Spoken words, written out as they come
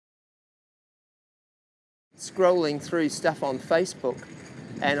scrolling through stuff on Facebook,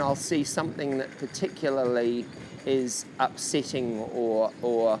 and I'll see something that particularly is upsetting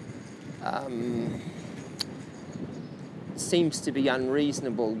or seems to be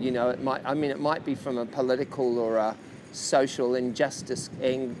unreasonable. You know, it might be from a political or a social injustice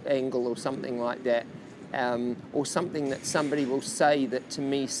angle or something like that, or something that somebody will say that to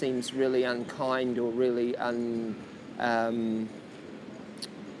me seems really unkind or really I'm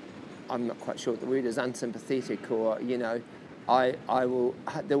not quite sure what the word is, unsympathetic, or, you know,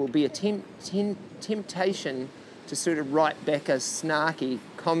 there will be a temptation to sort of write back a snarky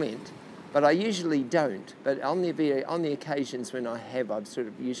comment, but I usually don't. But on the occasions when I have, I've sort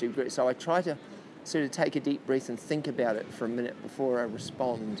of usually, so I try to sort of take a deep breath and think about it for a minute before I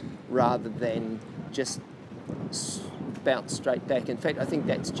respond, rather than just bounce straight back. In fact, I think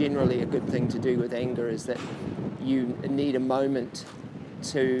that's generally a good thing to do with anger, is that you need a moment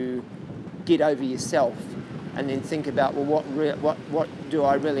to get over yourself and then think about, well, what do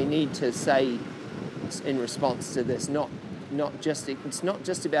I really need to say in response to this? It's not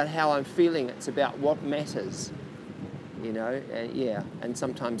just about how I'm feeling, it's about what matters, you know. And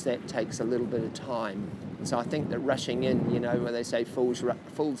sometimes that takes a little bit of time. And so I think that rushing in, you know, where they say fools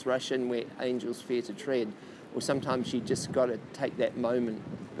rush in where angels fear to tread, or sometimes you just got to take that moment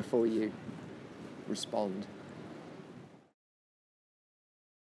before you respond.